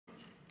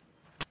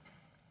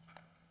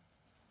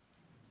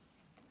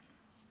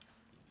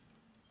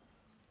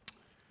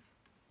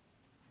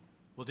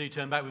Well, do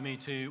turn back with me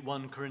to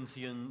 1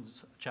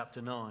 Corinthians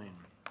chapter 9.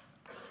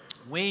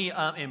 We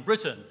in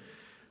Britain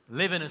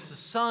live in a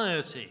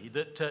society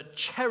that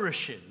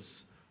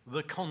cherishes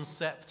the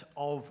concept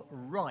of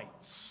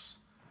rights.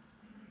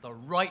 The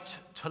right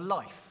to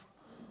life,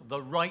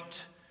 the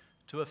right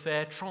to a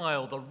fair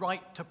trial, the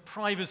right to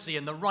privacy,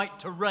 and the right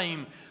to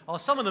reign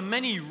are some of the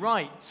many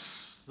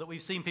rights that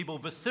we've seen people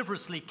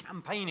vociferously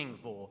campaigning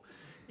for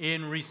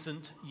in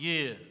recent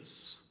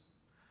years.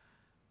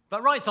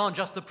 But rights aren't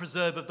just the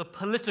preserve of the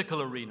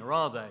political arena,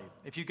 are they?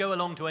 If you go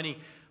along to any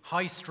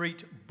high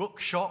street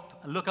bookshop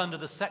and look under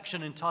the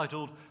section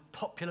entitled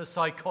Popular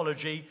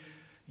Psychology,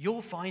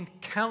 you'll find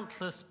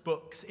countless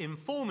books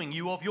informing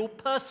you of your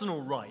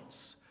personal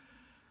rights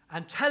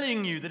and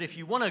telling you that if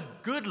you want a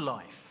good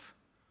life,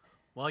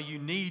 well, you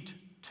need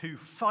to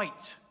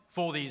fight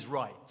for these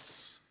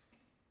rights.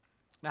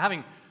 Now,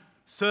 having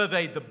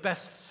surveyed the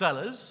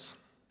bestsellers,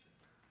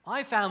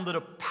 I found that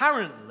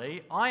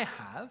apparently I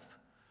have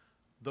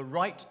the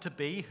right to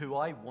be who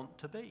I want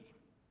to be,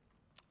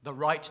 the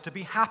right to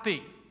be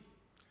happy,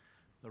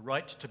 the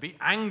right to be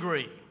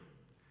angry,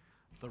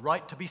 the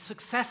right to be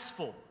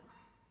successful,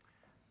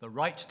 the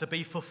right to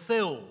be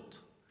fulfilled,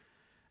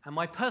 and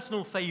my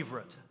personal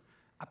favorite,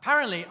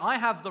 apparently I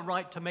have the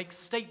right to make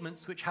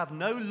statements which have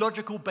no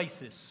logical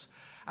basis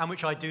and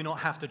which I do not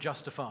have to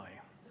justify.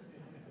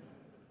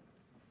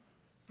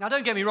 Now,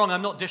 don't get me wrong,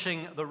 I'm not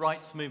dishing the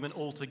rights movement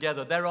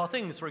altogether. There are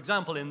things, for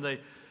example, in the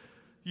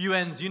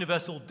UN's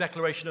Universal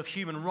Declaration of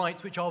Human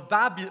Rights which are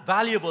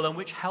valuable and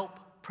which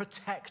help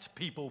protect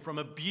people from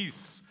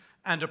abuse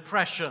and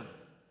oppression.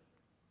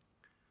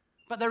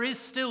 But there is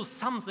still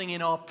something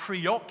in our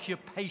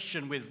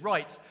preoccupation with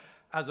rights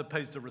as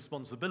opposed to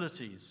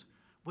responsibilities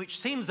which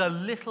seems a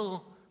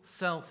little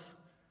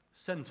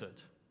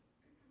self-centered.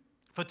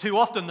 For too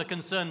often the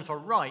concern for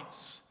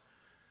rights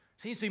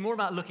seems to be more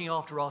about looking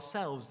after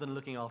ourselves than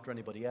looking after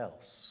anybody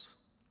else.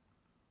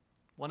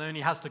 One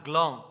only has to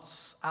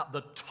glance at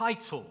the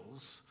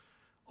titles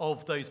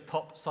of those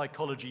pop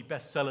psychology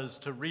bestsellers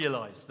to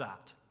realize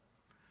that.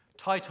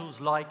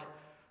 Titles like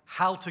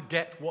How to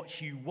Get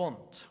What You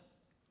Want,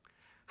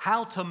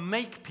 How to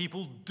Make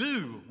People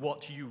Do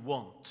What You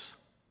Want,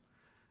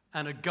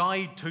 and A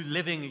Guide to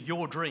Living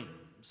Your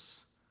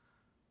Dreams.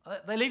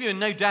 They leave you in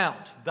no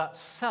doubt that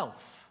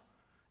self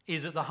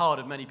is at the heart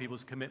of many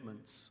people's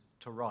commitments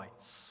to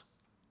rights.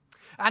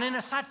 And in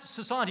a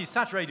society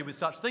saturated with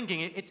such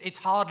thinking, it's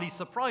hardly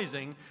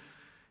surprising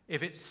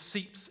if it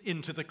seeps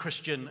into the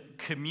Christian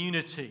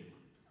community,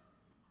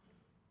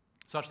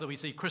 such that we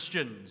see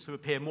Christians who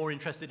appear more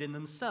interested in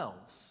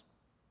themselves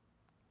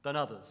than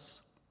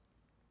others.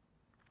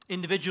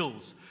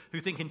 Individuals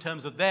who think in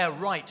terms of their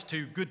right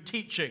to good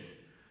teaching,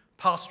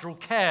 pastoral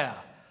care,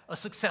 a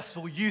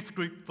successful youth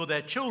group for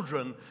their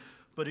children,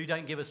 but who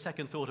don't give a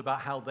second thought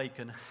about how they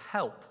can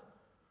help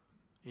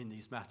in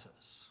these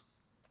matters.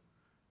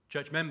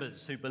 Church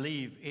members who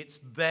believe it's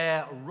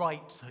their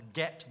right to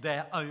get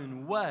their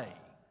own way,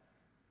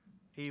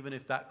 even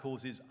if that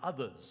causes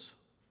others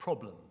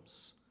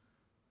problems,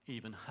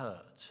 even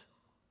hurt.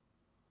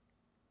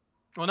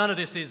 Well, none of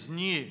this is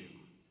new.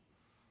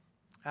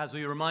 As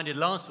we were reminded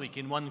last week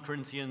in 1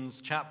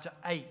 Corinthians chapter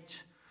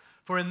 8,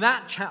 for in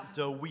that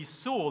chapter we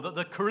saw that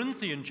the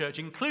Corinthian church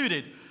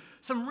included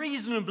some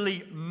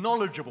reasonably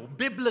knowledgeable,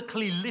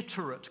 biblically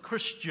literate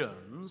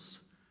Christians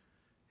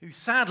who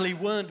sadly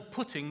weren't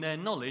putting their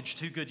knowledge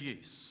to good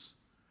use.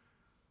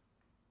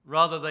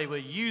 Rather, they were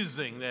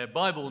using their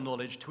Bible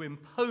knowledge to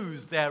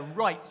impose their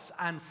rights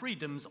and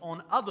freedoms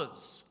on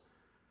others,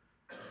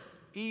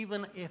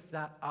 even if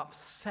that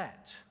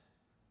upset,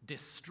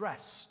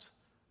 distressed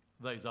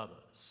those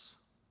others.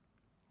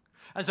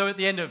 And so at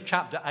the end of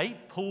chapter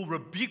 8, Paul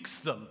rebukes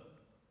them,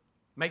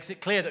 makes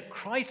it clear that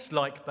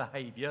Christ-like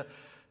behavior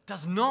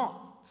does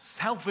not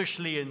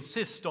selfishly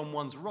insist on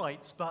one's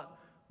rights, but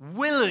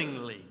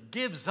willingly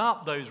gives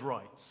up those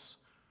rights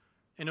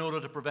in order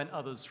to prevent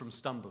others from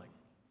stumbling.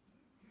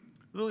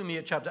 Look with me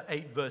at chapter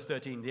 8, verse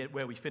 13,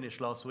 where we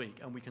finished last week,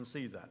 and we can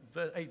see that.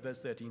 8, verse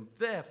 13,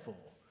 therefore,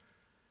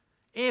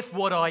 if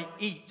what I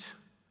eat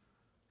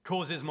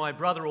causes my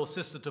brother or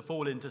sister to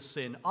fall into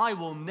sin, I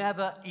will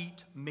never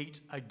eat meat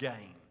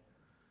again,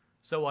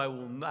 so I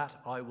will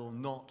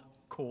not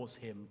cause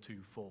him to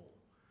fall.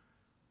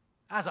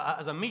 As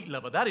a meat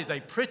lover, that is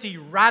a pretty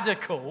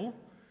radical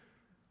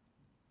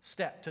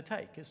step to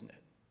take, isn't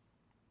it?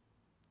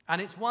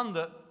 And it's one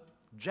that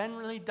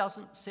generally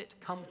doesn't sit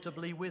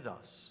comfortably with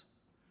us.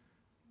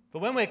 But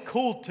when we're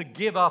called to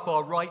give up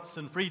our rights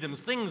and freedoms,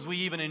 things we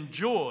even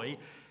enjoy,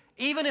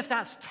 even if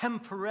that's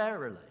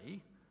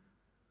temporarily,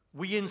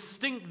 we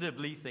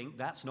instinctively think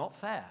that's not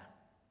fair.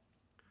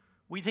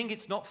 We think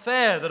it's not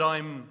fair that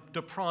I'm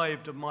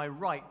deprived of my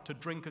right to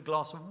drink a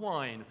glass of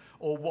wine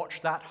or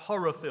watch that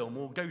horror film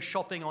or go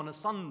shopping on a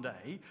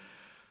Sunday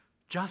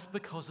just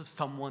because of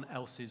someone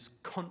else's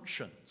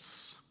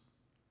conscience,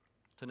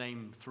 to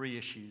name 3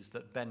 issues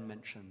that Ben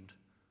mentioned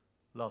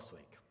last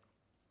week.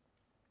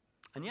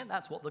 And yet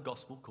that's what the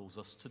gospel calls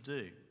us to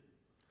do.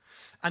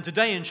 And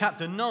today in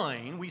chapter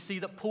 9, we see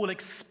that Paul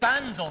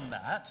expands on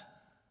that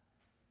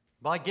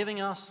by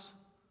giving us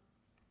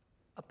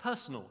a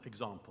personal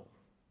example.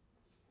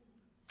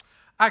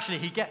 Actually,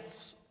 he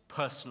gets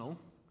personal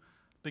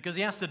because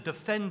he has to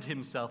defend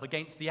himself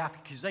against the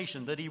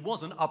accusation that he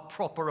wasn't a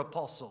proper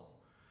apostle.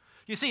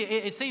 You see,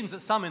 it seems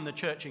that some in the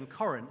church in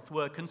Corinth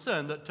were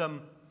concerned that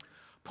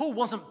Paul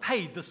wasn't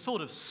paid the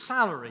sort of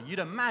salary you'd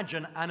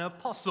imagine an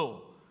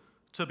apostle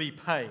to be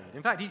paid.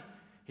 In fact,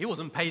 he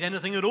wasn't paid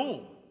anything at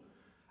all.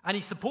 And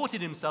he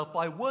supported himself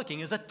by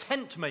working as a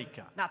tent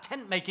maker. Now,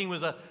 tent making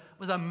was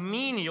a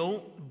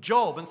menial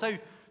job, and so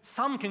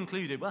some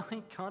concluded, well,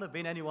 he can't have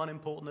been anyone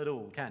important at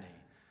all, can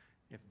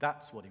he? If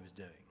that's what he was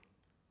doing.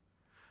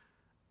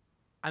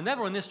 And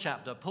therefore, in this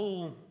chapter,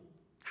 Paul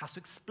has to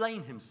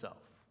explain himself.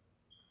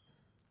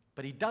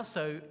 But he does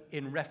so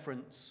in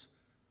reference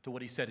to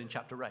what he said in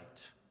chapter 8.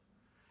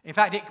 In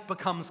fact, it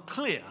becomes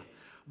clear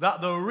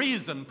that the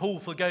reason Paul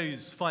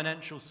forgoes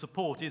financial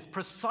support is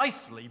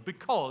precisely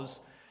because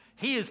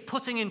he is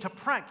putting into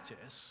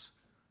practice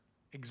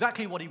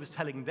exactly what he was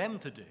telling them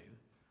to do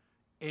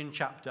in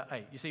chapter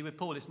 8. You see, with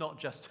Paul, it's not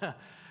just,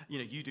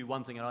 you do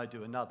one thing and I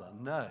do another.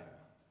 No.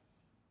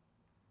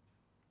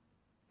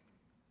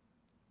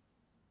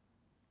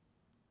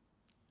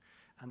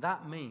 And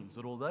that means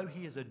that although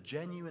he is a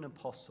genuine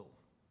apostle,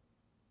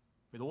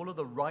 with all of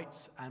the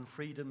rights and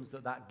freedoms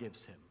that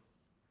gives him,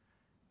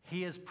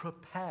 he is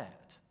prepared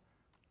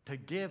to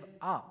give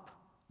up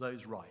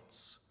those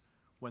rights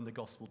when the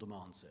gospel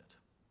demands it.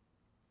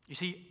 You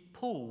see,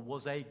 Paul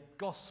was a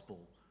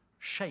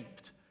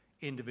gospel-shaped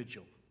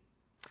individual.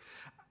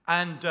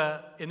 And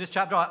in this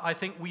chapter, I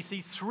think we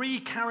see three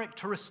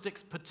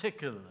characteristics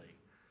particularly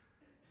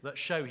that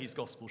show he's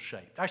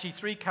gospel-shaped. Actually,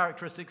 three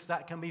characteristics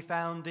that can be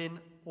found in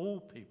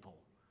all people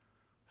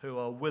who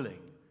are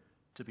willing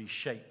to be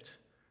shaped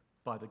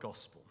by the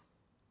gospel.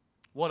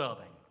 What are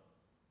they?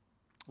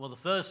 Well, the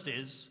first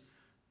is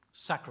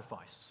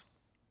sacrifice.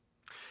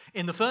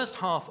 In the first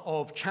half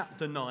of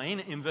chapter 9,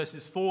 in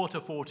verses 4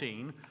 to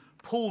 14,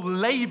 Paul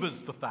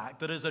labors the fact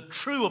that as a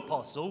true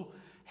apostle,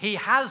 he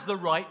has the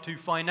right to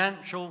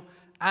financial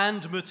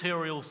and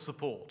material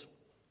support.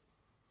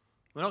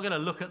 We're not going to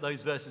look at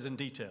those verses in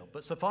detail,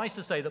 but suffice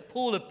to say that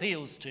Paul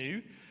appeals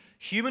to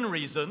human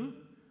reason,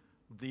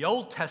 the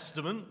Old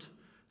Testament,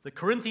 the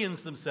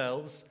Corinthians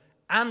themselves,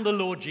 and the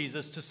Lord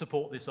Jesus to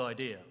support this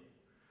idea.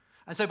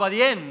 And so by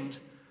the end,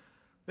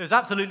 there's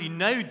absolutely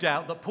no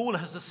doubt that Paul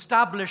has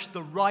established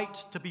the right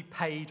to be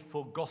paid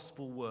for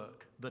gospel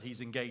work that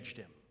he's engaged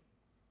in.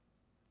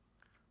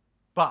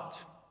 But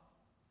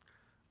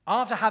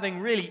after having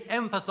really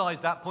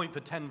emphasized that point for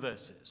 10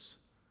 verses,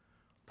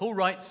 Paul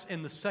writes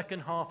in the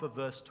second half of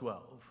verse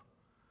 12,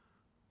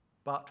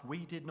 but we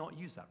did not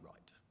use that right.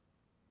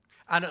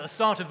 And at the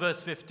start of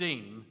verse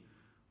 15,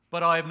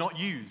 but I have not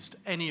used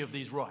any of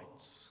these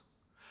rights.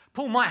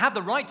 Paul might have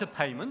the right to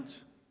payment,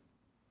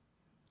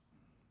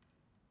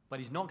 but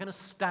he's not going to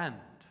stand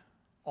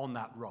on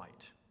that right.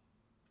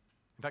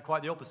 In fact,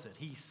 quite the opposite.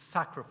 He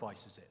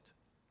sacrifices it.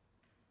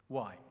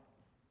 Why?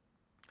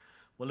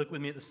 Well, look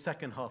with me at the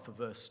second half of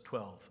verse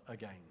 12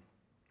 again.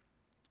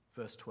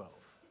 Verse 12.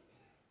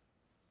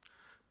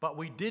 But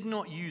we did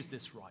not use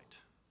this right.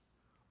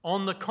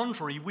 On the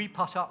contrary, we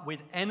put up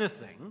with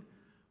anything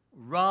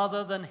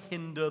rather than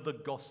hinder the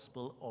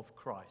gospel of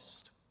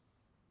Christ.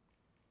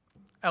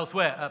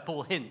 Elsewhere,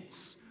 Paul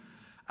hints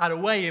at a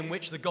way in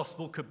which the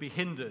gospel could be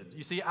hindered.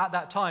 You see, at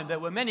that time, there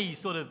were many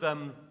sort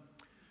of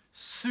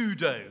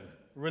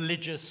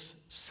pseudo-religious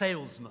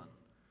salesmen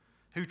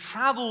who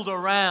traveled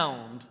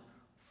around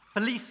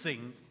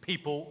fleecing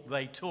people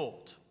they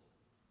taught.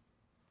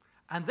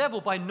 And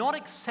therefore, by not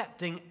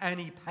accepting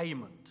any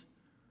payment,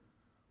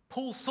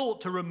 Paul sought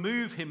to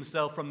remove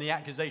himself from the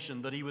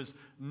accusation that he was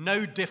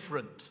no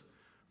different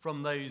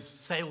from those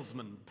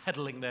salesmen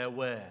peddling their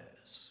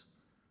wares.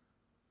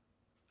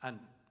 And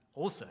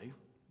also,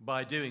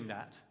 by doing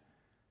that,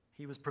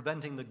 he was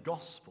preventing the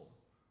gospel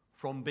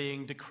from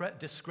being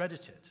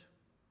discredited.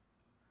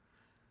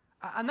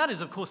 And that is,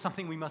 of course,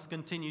 something we must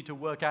continue to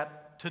work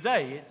at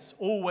today. It's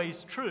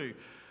always true.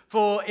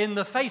 For in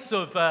the face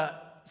of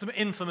some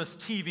infamous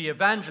TV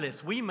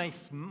evangelists, we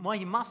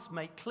must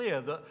make clear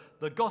that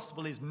the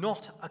gospel is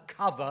not a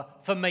cover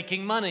for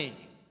making money.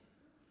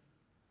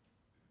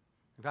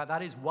 In fact,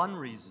 that is one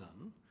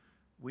reason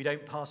we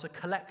don't pass a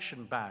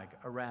collection bag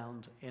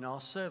around in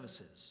our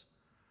services.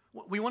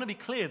 We want to be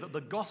clear that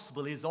the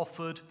gospel is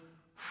offered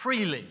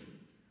freely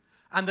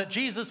and that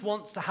Jesus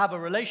wants to have a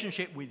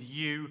relationship with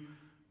you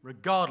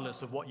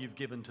regardless of what you've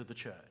given to the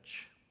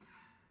church.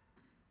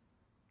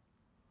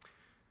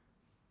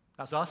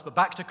 That's us, but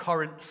back to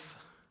Corinth.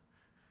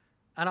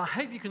 And I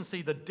hope you can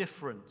see the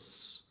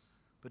difference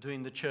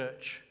between the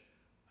church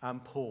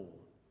and Paul.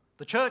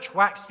 The church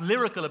waxed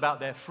lyrical about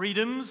their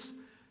freedoms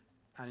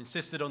and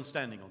insisted on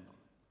standing on them.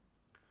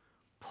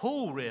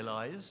 Paul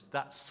realized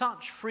that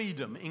such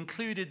freedom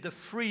included the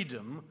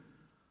freedom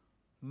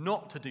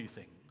not to do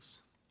things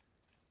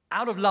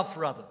out of love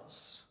for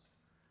others.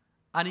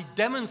 And he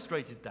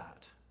demonstrated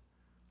that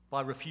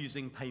by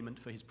refusing payment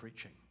for his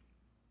preaching.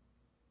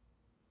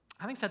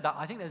 Having said that,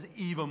 I think there's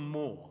even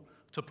more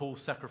to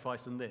Paul's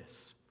sacrifice than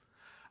this?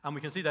 And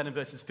we can see that in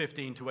verses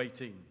 15 to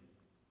 18.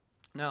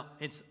 Now,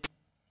 it's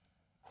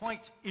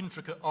quite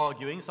intricate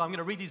arguing, so I'm going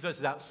to read these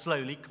verses out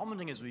slowly,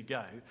 commenting as we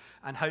go,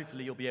 and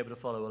hopefully you'll be able to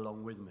follow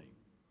along with me.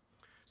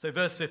 So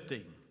verse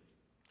 15.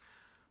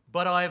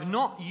 But I have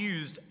not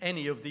used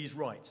any of these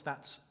rights.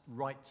 That's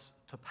rights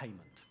to payment.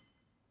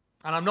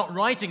 And I'm not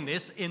writing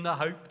this in the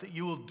hope that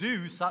you will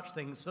do such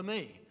things for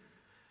me.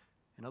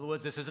 In other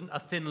words, this isn't a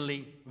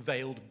thinly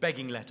veiled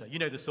begging letter. You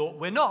know the sort.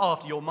 We're not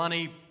after your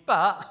money,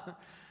 but...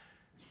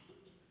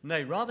 No,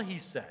 rather he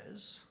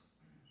says,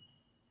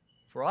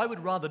 for I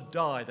would rather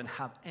die than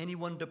have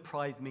anyone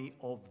deprive me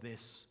of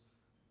this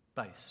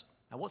boast.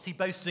 Now, what's he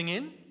boasting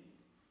in?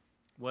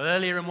 Well,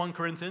 earlier in 1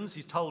 Corinthians,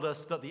 he's told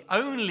us that the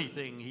only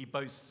thing he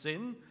boasts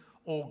in,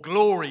 or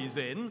glories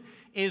in,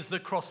 is the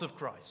cross of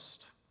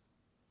Christ.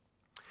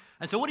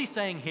 And so what he's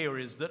saying here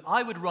is that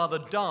I would rather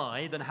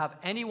die than have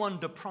anyone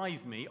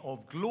deprive me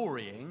of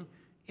glorying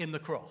in the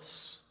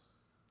cross.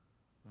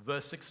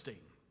 Verse 16.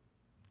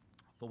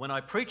 For when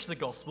I preach the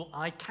gospel,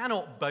 I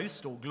cannot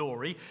boast or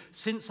glory,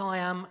 since I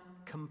am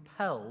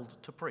compelled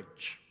to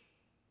preach.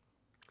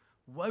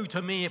 Woe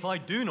to me if I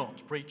do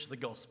not preach the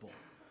gospel.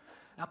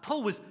 Now,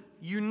 Paul was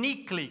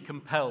uniquely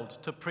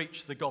compelled to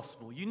preach the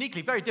gospel.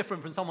 Uniquely, very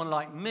different from someone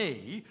like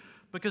me,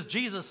 because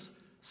Jesus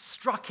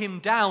struck him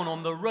down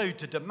on the road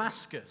to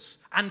Damascus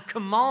and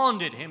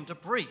commanded him to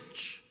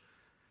preach.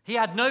 He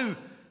had no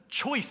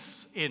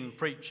choice in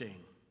preaching.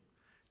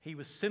 He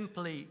was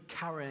simply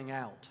carrying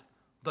out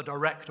the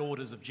direct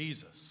orders of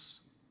Jesus.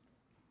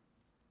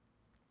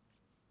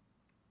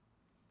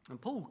 And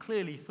Paul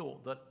clearly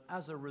thought that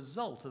as a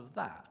result of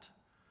that,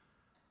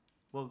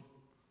 well,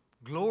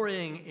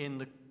 glorying in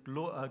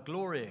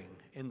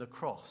the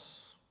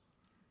cross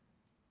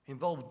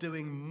involved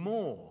doing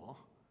more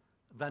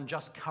than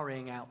just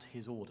carrying out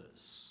his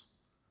orders.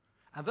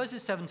 And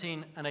verses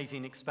 17 and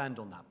 18 expand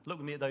on that. Look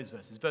with me at those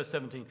verses. Verse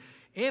 17,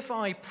 if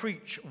I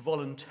preach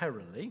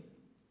voluntarily,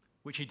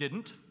 which he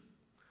didn't,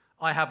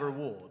 I have a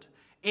reward.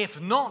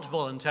 If not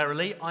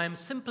voluntarily, I am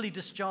simply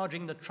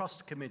discharging the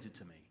trust committed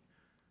to me.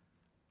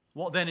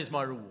 What then is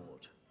my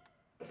reward?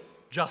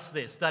 Just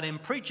this, that in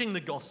preaching the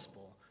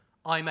gospel,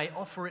 I may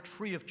offer it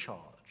free of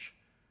charge,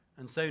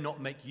 and so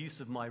not make use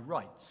of my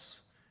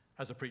rights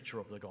as a preacher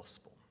of the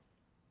gospel.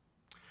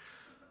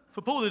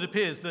 For Paul, it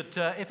appears that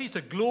if he's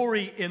to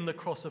glory in the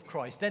cross of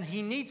Christ, then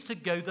he needs to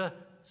go the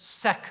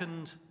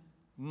second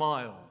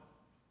mile,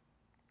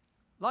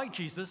 like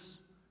Jesus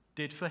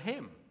did for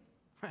him.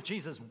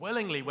 Jesus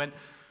willingly went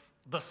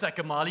the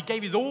second mile. He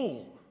gave his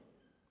all,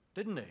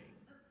 didn't he?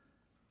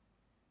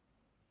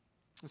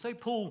 And so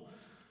Paul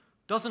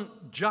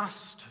doesn't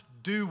just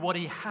do what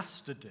he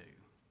has to do,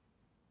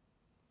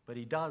 but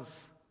he does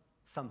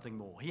something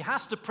more. He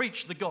has to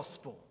preach the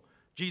gospel.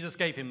 Jesus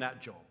gave him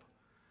that job.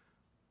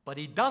 But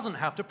he doesn't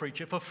have to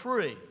preach it for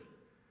free.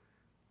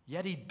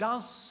 Yet he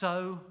does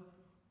so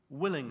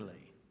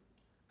willingly.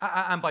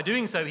 And by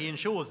doing so, he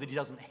ensures that he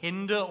doesn't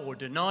hinder or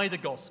deny the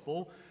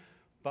gospel,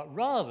 but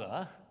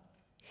rather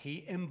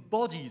he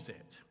embodies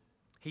it.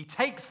 He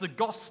takes the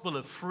gospel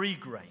of free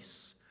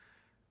grace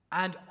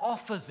and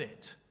offers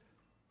it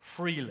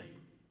freely.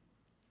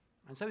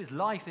 And so his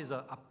life is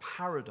a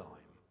paradigm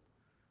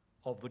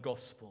of the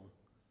gospel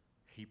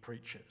he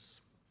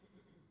preaches.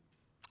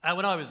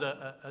 When I was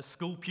a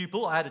school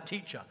pupil, I had a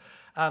teacher.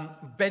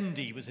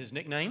 Bendy was his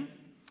nickname.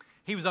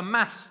 He was a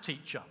maths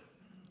teacher,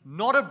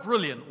 not a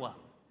brilliant one.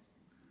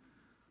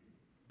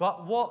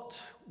 But what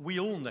we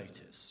all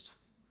noticed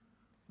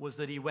was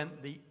that he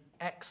went the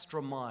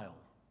extra mile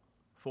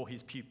for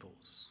his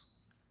pupils.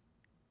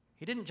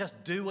 He didn't just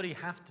do what he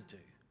had to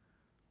do,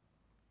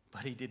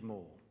 but he did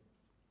more.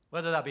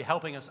 Whether that be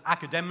helping us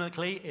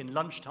academically in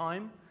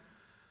lunchtime,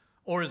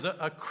 or as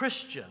a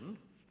Christian,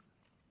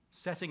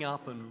 setting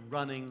up and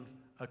running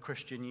a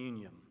Christian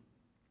union.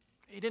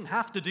 He didn't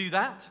have to do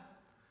that,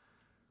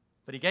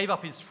 but he gave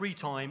up his free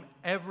time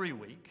every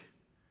week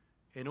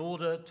in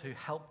order to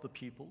help the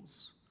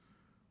pupils,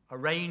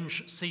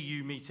 arrange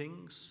CU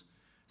meetings,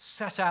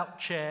 set out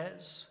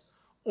chairs,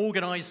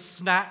 organize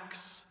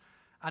snacks,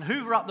 and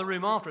hoover up the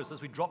room after us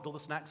as we dropped all the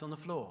snacks on the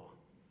floor.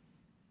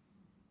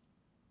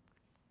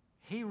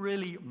 He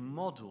really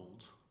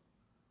modeled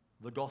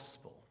the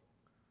gospel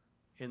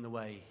in the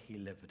way he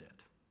lived it.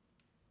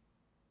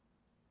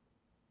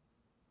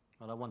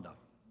 Well, I wonder,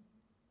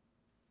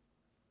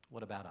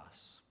 what about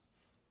us?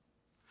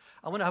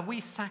 I wonder, have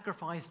we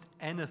sacrificed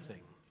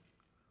anything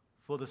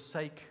for the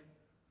sake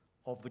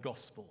of the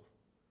gospel,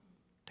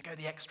 to go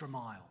the extra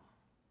mile?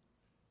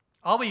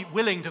 Are we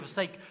willing to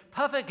forsake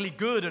perfectly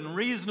good and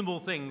reasonable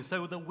things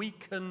so that we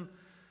can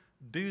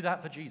do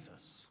that for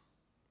Jesus?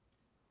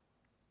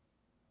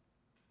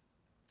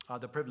 I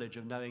have the privilege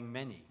of knowing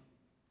many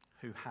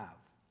who have.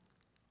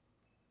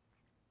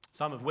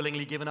 Some have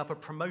willingly given up a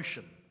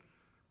promotion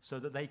so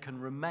that they can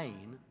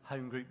remain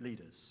home group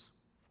leaders.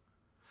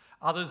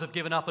 Others have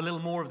given up a little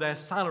more of their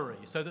salary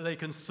so that they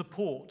can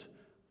support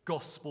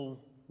gospel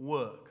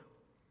work.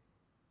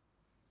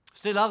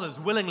 Still others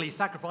willingly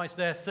sacrifice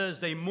their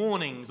Thursday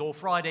mornings or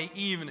Friday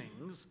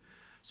evenings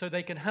so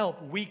they can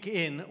help week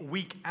in,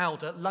 week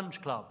out at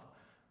lunch club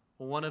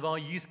or one of our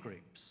youth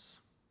groups.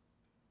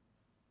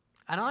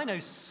 And I know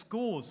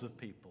scores of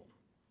people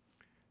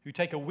who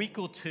take a week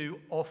or two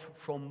off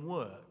from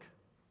work,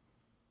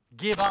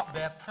 give up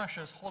their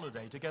precious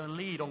holiday to go and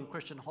lead on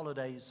Christian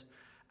holidays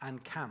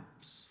and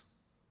camps.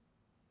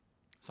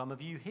 Some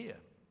of you here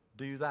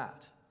do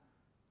that.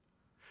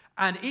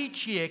 And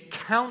each year,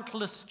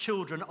 countless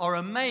children are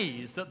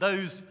amazed that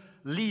those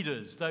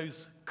leaders,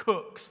 those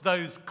cooks,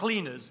 those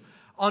cleaners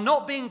are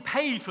not being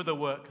paid for the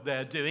work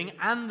they're doing,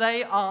 and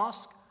they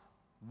ask,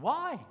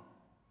 why?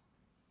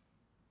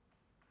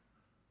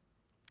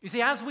 You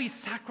see, as we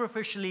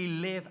sacrificially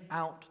live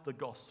out the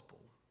gospel,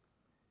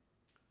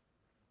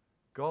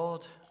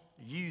 God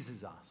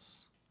uses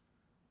us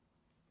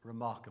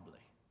remarkably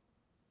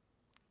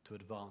to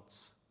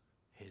advance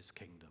his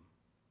kingdom.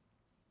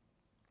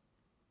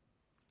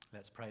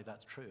 Let's pray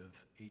that's true of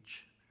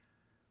each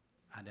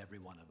and every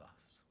one of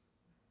us.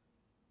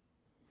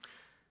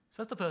 So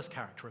that's the first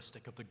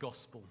characteristic of the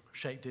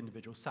gospel-shaped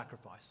individual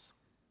sacrifice.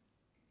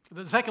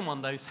 The second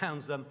one, though,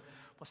 sounds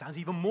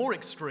even more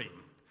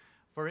extreme,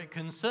 for it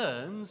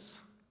concerns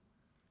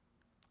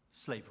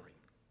slavery.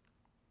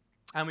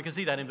 And we can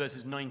see that in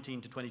verses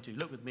 19 to 22.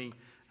 Look with me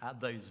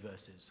at those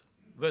verses.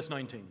 Verse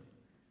 19.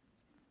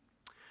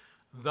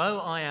 Though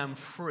I am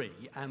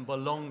free and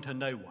belong to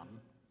no one,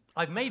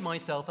 I've made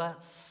myself a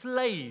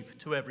slave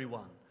to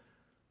everyone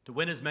to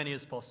win as many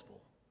as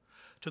possible.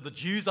 To the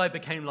Jews I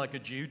became like a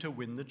Jew to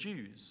win the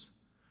Jews.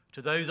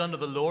 To those under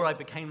the law I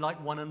became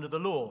like one under the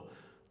law,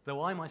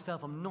 though I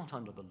myself am not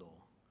under the law,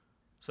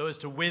 so as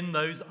to win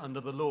those under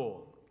the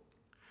law.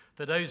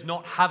 For those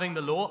not having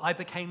the law I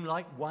became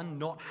like one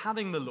not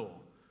having the law,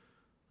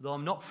 though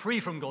I'm not free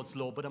from God's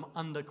law, but am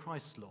under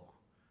Christ's law,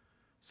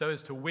 so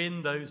as to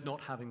win those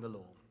not having the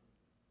law.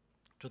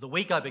 To the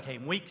weak I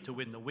became weak to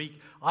win the weak.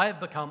 I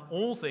have become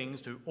all things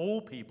to all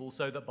people,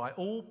 so that by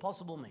all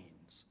possible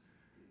means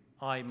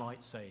I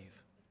might save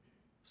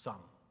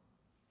some.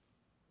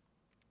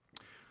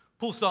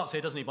 Paul starts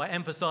here, doesn't he, by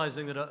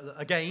emphasizing that,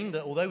 again,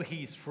 that although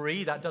he's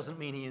free, that doesn't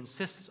mean he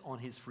insists on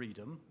his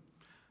freedom.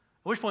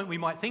 At which point we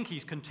might think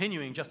he's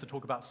continuing just to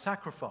talk about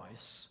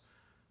sacrifice,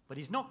 but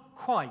he's not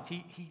quite.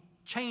 He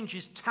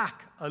changes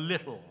tack a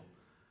little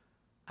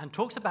and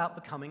talks about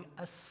becoming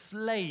a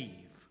slave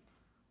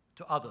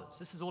to others.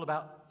 This is all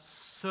about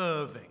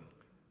serving.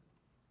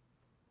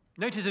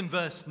 Notice in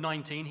verse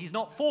 19, he's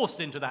not forced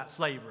into that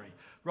slavery.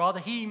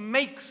 Rather, he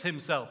makes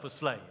himself a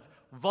slave,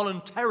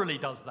 voluntarily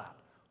does that.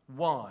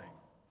 Why?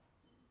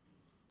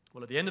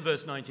 Well, at the end of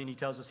verse 19, he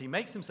tells us he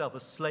makes himself a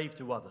slave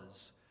to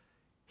others.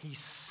 He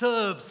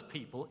serves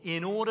people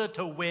in order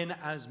to win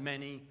as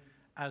many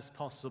as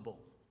possible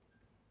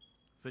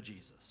for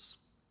Jesus.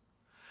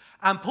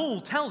 And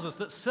Paul tells us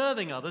that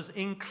serving others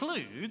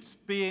includes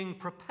being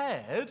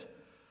prepared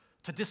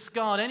to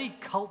discard any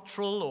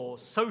cultural or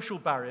social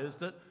barriers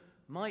that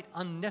might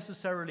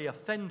unnecessarily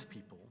offend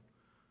people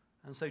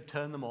and so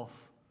turn them off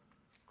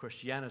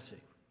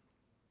Christianity.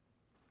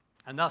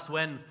 And thus,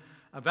 when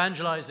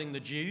evangelizing the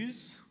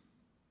Jews,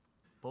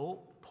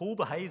 Paul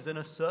behaves in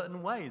a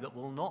certain way that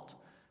will not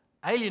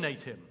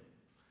alienate him.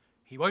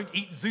 He won't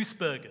eat Zeus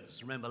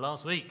burgers, remember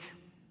last week.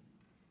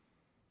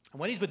 And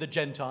when he's with the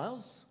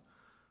Gentiles,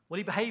 well,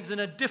 he behaves in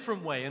a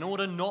different way in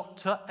order not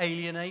to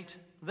alienate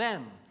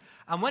them.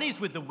 And when he's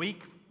with the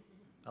weak,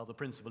 well, the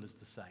principle is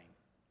the same.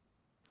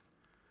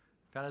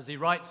 In fact, as he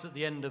writes at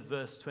the end of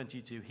verse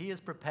 22, he is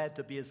prepared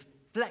to be as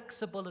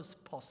flexible as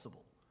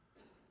possible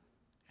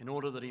in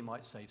order that he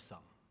might save some.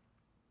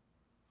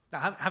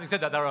 Now, having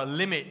said that, there are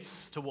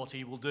limits to what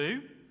he will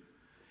do.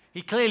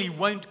 He clearly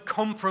won't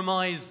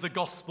compromise the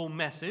gospel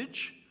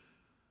message,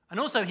 and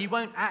also he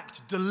won't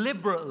act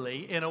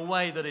deliberately in a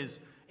way that is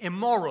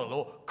immoral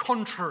or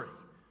contrary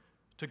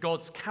to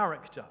God's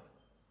character,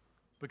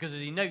 because as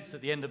he notes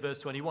at the end of verse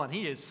 21,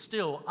 he is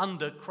still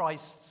under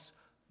Christ's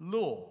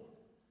law.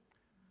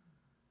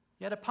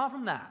 Yet apart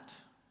from that,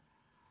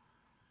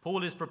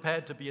 Paul is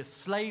prepared to be a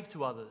slave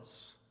to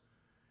others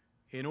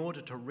in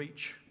order to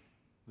reach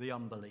the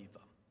unbeliever.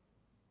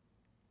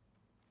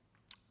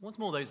 Once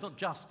more, though, it's not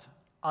just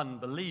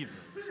unbelievers.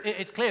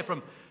 It's clear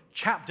from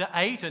chapter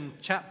 8 and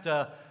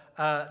chapter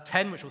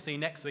 10, which we'll see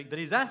next week, that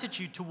his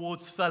attitude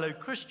towards fellow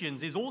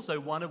Christians is also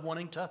one of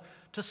wanting to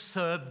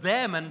serve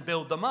them and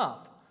build them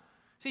up.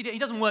 See, he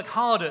doesn't work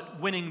hard at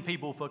winning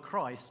people for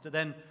Christ to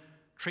then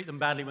treat them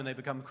badly when they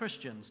become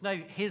Christians. No,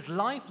 his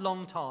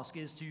lifelong task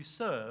is to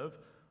serve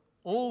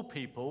all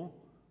people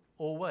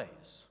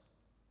always.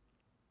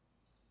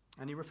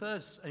 And he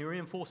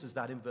reinforces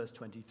that in verse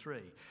 23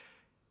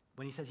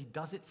 when he says he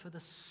does it for the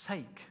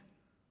sake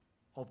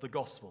of the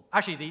gospel.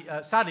 Actually,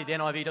 sadly, the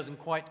NIV doesn't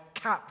quite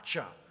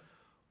capture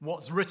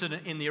what's written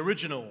in the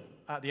original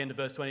at the end of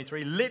verse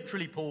 23.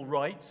 Literally, Paul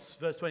writes,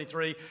 verse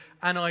 23,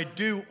 "And I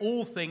do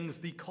all things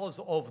because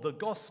of the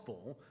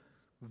gospel,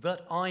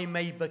 that I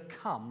may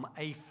become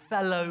a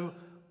fellow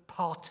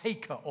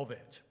partaker of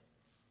it."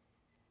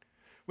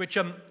 Which,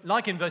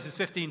 like in verses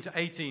 15 to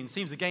 18,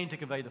 seems again to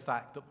convey the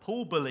fact that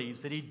Paul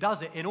believes that he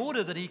does it in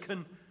order that he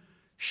can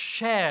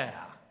share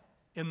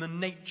in the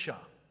nature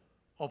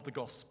of the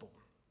gospel,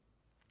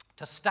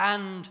 to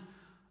stand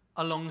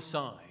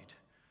alongside,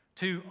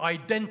 to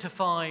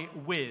identify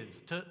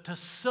with, to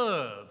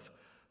serve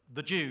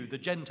the Jew, the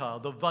Gentile,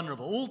 the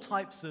vulnerable, all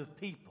types of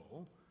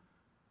people.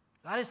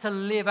 That is to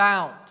live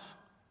out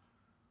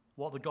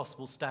what the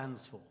gospel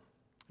stands for.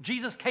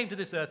 Jesus came to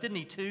this earth, didn't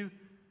he, to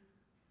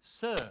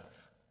serve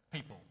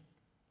people.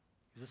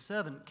 He's a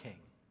servant king.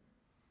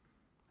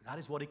 That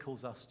is what he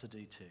calls us to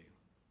do too.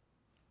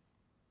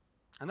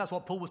 And that's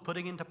what Paul was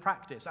putting into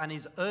practice, and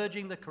he's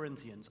urging the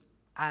Corinthians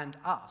and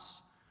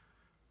us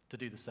to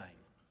do the same.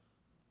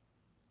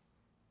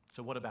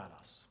 So what about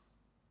us?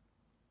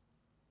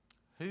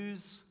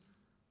 Whose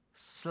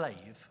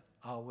slave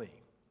are we?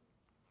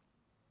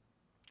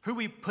 Who are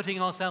we putting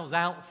ourselves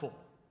out for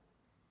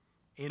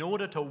in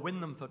order to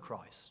win them for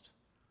Christ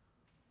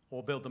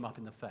or build them up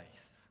in the faith?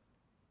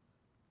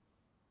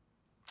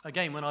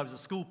 Again, when I was a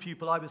school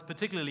pupil, I was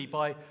particularly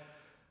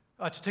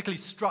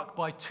struck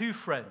by two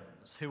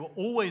friends who were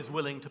always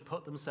willing to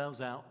put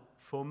themselves out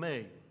for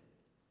me.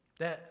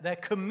 Their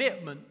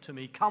commitment to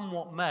me, come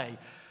what may,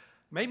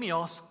 made me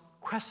ask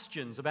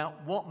questions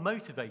about what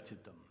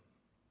motivated them.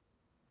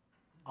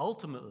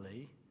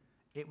 Ultimately,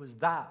 it was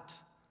that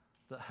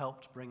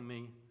helped bring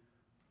me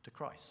to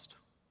Christ.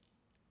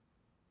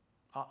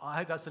 I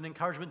hope that's an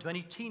encouragement to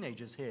any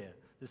teenagers here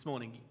this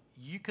morning.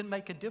 You can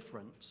make a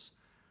difference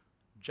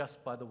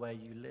just by the way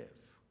you live.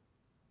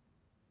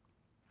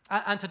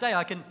 And today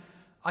I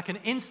can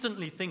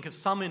instantly think of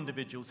some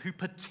individuals who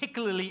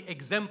particularly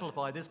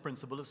exemplify this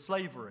principle of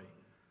slavery.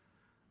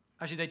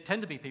 Actually, they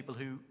tend to be people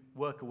who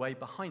work away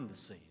behind the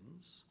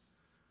scenes,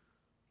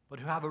 but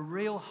who have a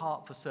real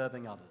heart for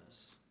serving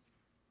others,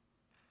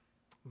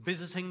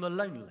 visiting the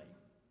lonely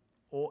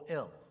or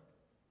ill,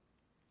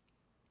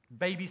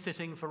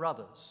 babysitting for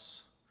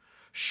others,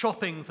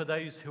 shopping for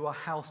those who are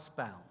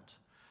housebound.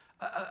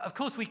 Of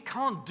course, we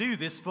can't do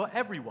this for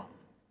everyone.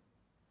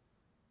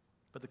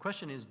 But the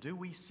question is, do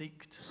we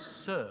seek to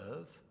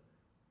serve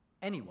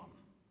anyone?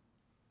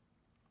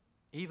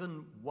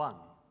 Even one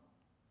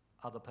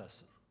other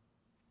person?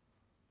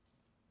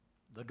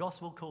 The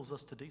gospel calls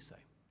us to do so.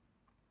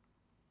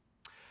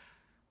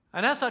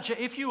 And as such,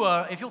 if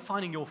you're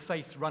finding your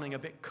faith running a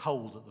bit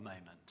cold at the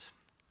moment,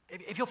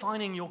 if you're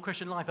finding your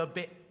Christian life a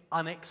bit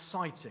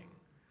unexciting,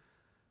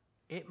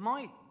 it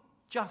might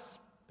just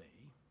be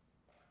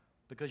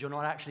because you're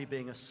not actually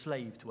being a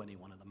slave to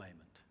anyone at the moment.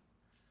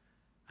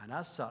 And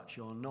as such,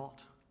 you're not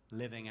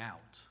living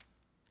out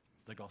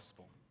the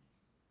gospel.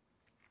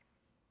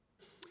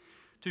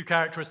 Two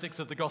characteristics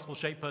of the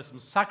gospel-shaped person: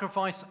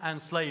 sacrifice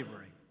and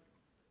slavery.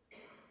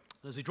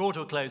 As we draw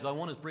to a close, I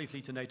want us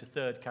briefly to note a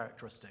third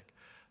characteristic,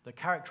 the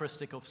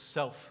characteristic of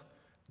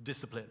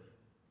self-discipline.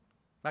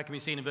 That can be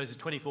seen in verses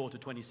 24 to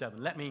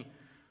 27. Let me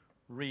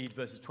read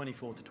verses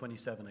 24 to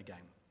 27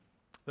 again.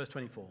 Verse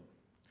 24.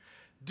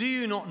 Do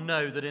you not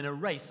know that in a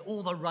race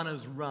all the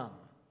runners run,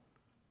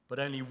 but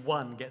only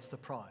one gets the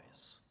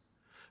prize?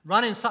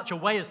 Run in such a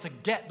way as to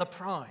get the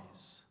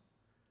prize.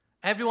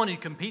 Everyone who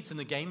competes in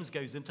the games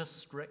goes into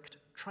strict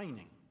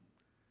training.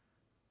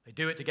 They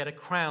do it to get a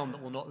crown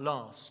that will not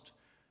last,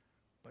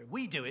 but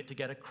we do it to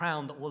get a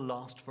crown that will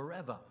last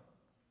forever.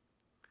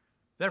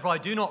 Therefore, I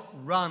do not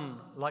run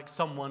like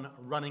someone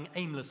running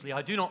aimlessly.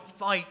 I do not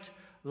fight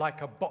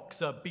like a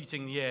boxer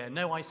beating the air.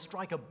 No, I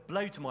strike a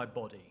blow to my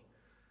body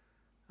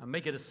and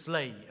make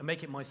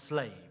it my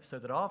slave, so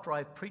that after I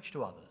have preached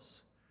to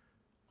others,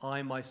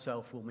 I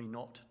myself will be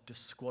not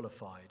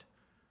disqualified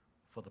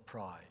for the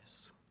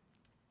prize.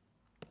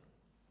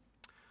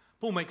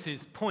 Paul makes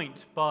his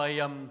point by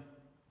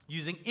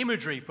using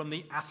imagery from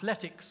the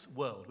athletics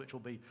world, which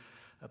will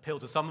appeal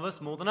to some of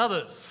us more than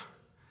others.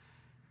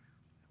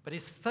 But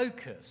his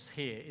focus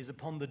here is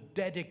upon the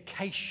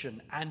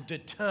dedication and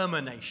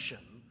determination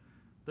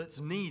that's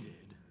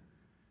needed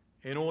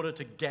in order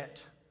to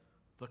get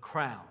the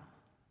crown,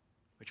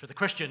 which for the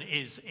Christian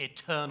is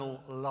eternal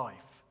life.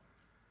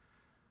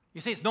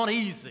 You see, it's not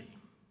easy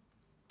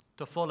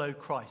to follow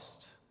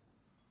Christ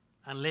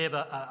and live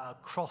a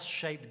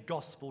cross-shaped,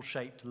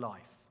 gospel-shaped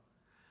life.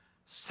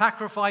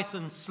 Sacrifice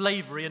and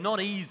slavery are not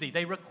easy.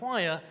 They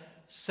require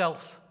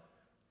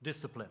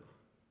self-discipline.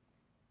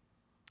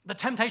 The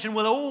temptation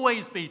will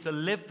always be to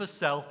live for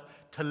self,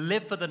 to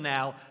live for the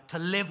now, to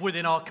live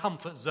within our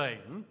comfort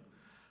zone.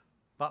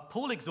 But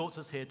Paul exhorts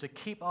us here to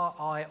keep our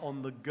eye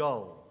on the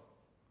goal,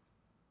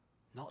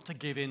 not to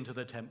give in to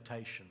the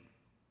temptation.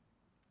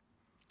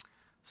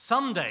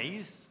 Some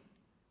days,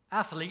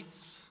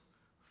 athletes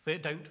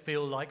don't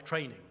feel like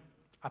training.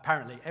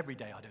 Apparently, every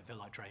day I don't feel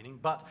like training.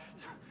 But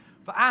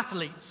for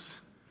athletes,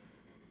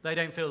 they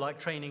don't feel like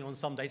training on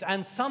some days.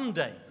 And some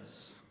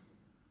days,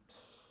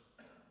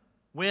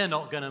 we're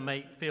not going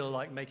to feel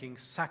like making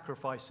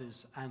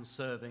sacrifices and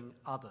serving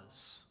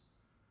others.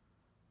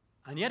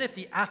 And yet, if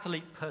the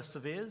athlete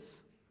perseveres,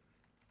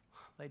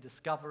 they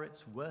discover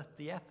it's worth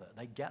the effort.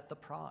 They get the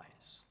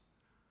prize.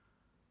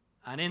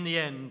 And in the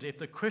end, if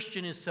the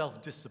Christian is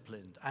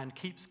self-disciplined and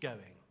keeps going,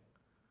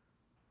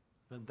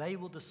 then they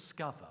will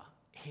discover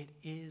it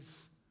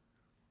is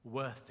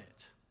worth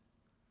it.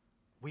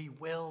 We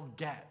will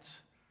get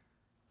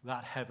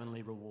that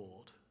heavenly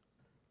reward.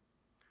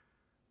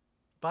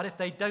 But if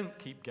they don't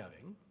keep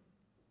going,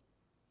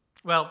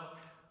 well,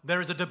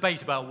 there is a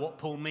debate about what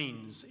Paul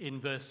means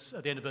at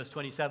the end of verse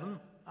 27.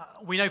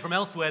 We know from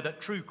elsewhere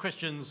that true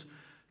Christians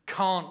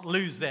can't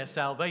lose their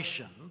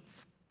salvation.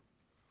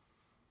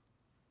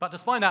 But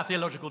despite that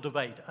theological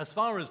debate, as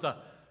far as the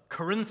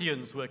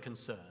Corinthians were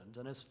concerned,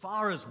 and as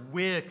far as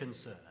we're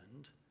concerned,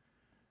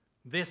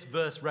 this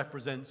verse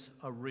represents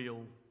a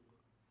real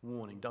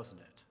warning, doesn't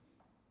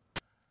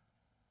it?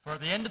 For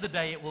at the end of the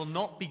day, it will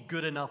not be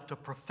good enough to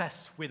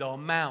profess with our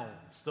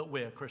mouths that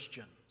we're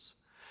Christians.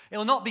 It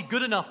will not be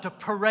good enough to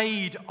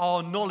parade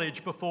our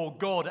knowledge before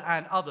God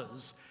and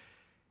others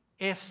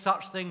if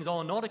such things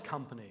are not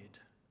accompanied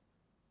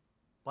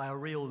by a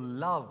real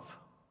love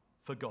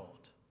for God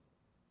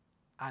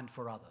and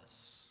for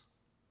others.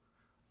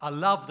 A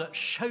love that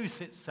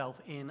shows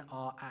itself in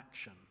our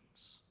actions.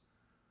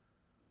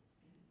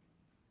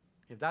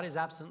 If that is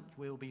absent,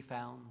 we'll be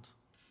found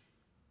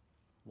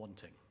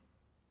wanting.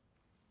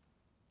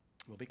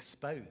 We'll be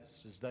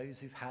exposed as those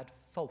who've had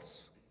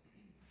false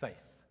faith,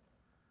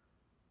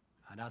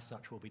 and as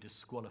such will be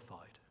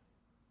disqualified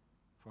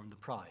from the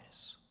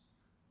prize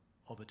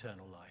of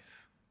eternal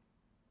life.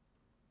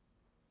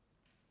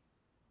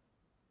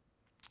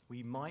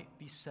 We might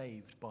be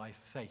saved by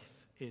faith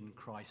in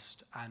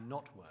Christ and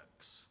not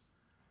works,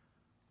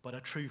 but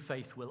a true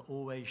faith will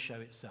always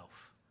show itself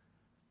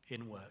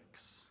in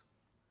works.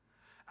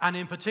 And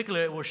in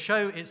particular, it will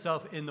show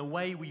itself in the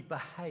way we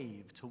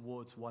behave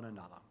towards one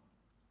another,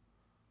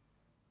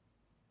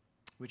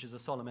 which is a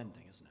solemn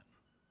ending, isn't it?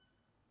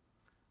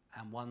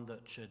 And one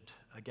that should,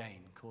 again,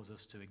 cause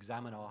us to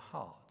examine our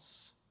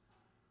hearts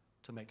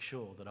to make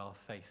sure that our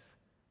faith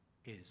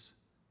is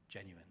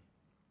genuine.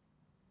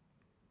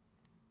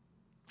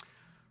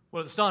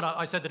 Well, at the start,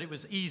 I said that it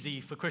was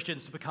easy for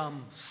Christians to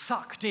become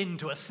sucked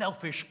into a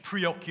selfish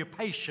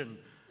preoccupation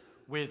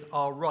with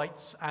our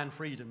rights and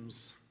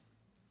freedoms.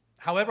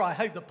 However, I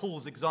hope that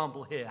Paul's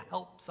example here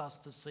helps us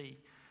to see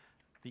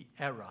the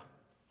error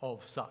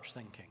of such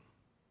thinking.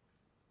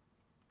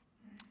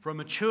 For a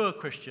mature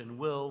Christian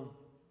will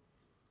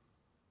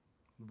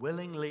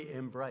willingly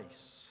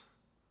embrace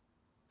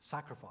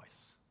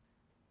sacrifice,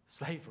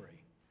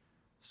 slavery,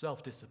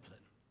 self-discipline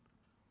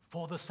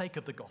for the sake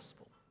of the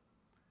gospel,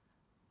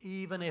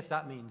 even if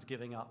that means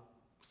giving up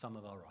some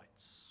of our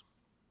rights.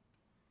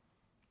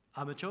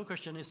 A mature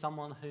Christian is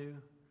someone who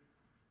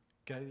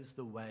goes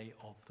the way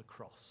of the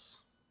cross.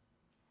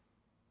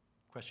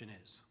 Question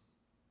is,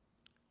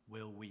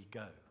 will we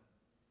go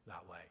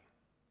that way?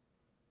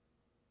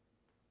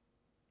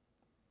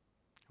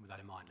 With that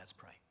in mind, let's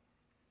pray.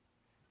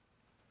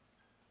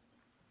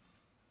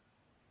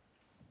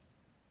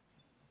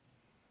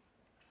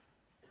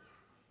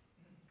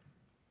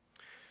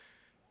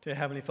 Dear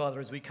Heavenly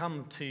Father, as we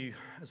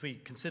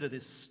consider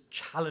this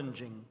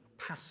challenging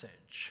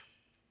passage,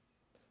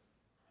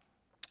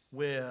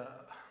 we're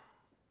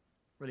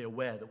really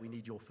aware that we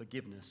need your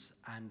forgiveness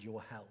and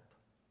your help.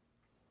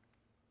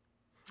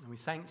 And we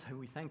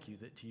thank you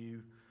that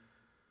you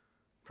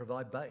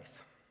provide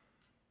both.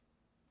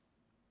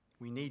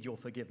 We need your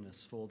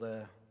forgiveness, for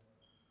there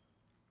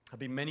have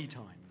been many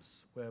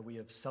times where we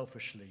have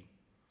selfishly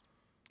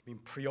been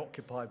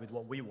preoccupied with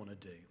what we want to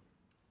do,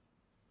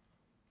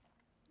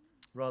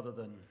 rather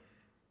than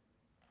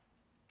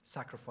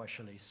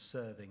sacrificially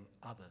serving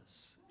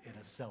others in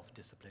a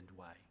self-disciplined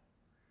way.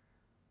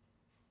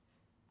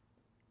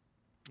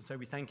 And so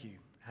we thank you,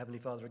 Heavenly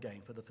Father,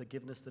 again, for the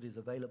forgiveness that is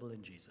available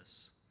in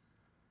Jesus.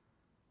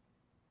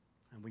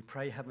 And we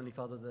pray, Heavenly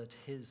Father, that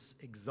his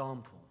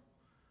example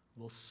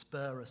will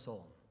spur us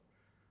on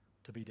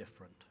to be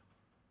different.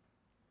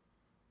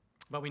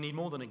 But we need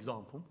more than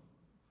example.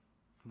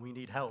 We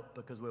need help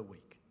because we're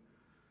weak.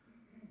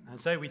 And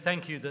so we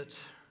thank you that,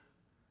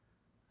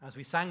 as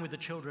we sang with the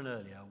children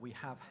earlier, we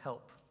have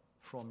help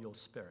from your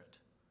Spirit.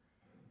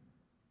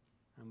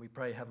 And we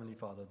pray, Heavenly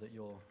Father, that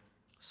your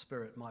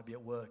Spirit might be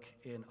at work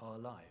in our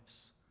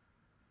lives,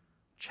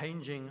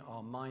 changing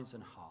our minds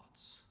and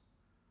hearts,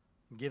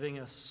 giving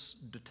us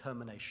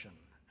determination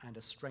and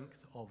a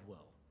strength of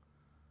will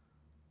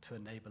to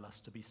enable us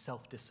to be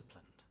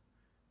self-disciplined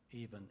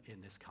even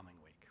in this coming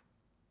week.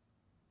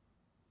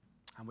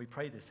 And we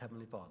pray this,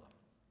 Heavenly Father,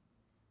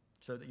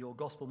 so that your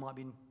gospel might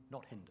be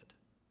not hindered,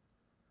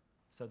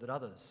 so that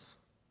others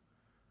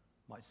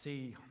might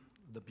see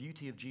the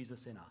beauty of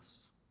Jesus in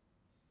us,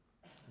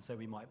 and so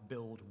we might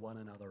build one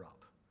another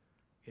up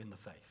in the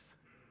faith.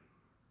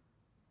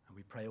 And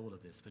we pray all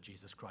of this for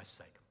Jesus Christ's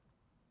sake.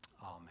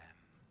 Amen.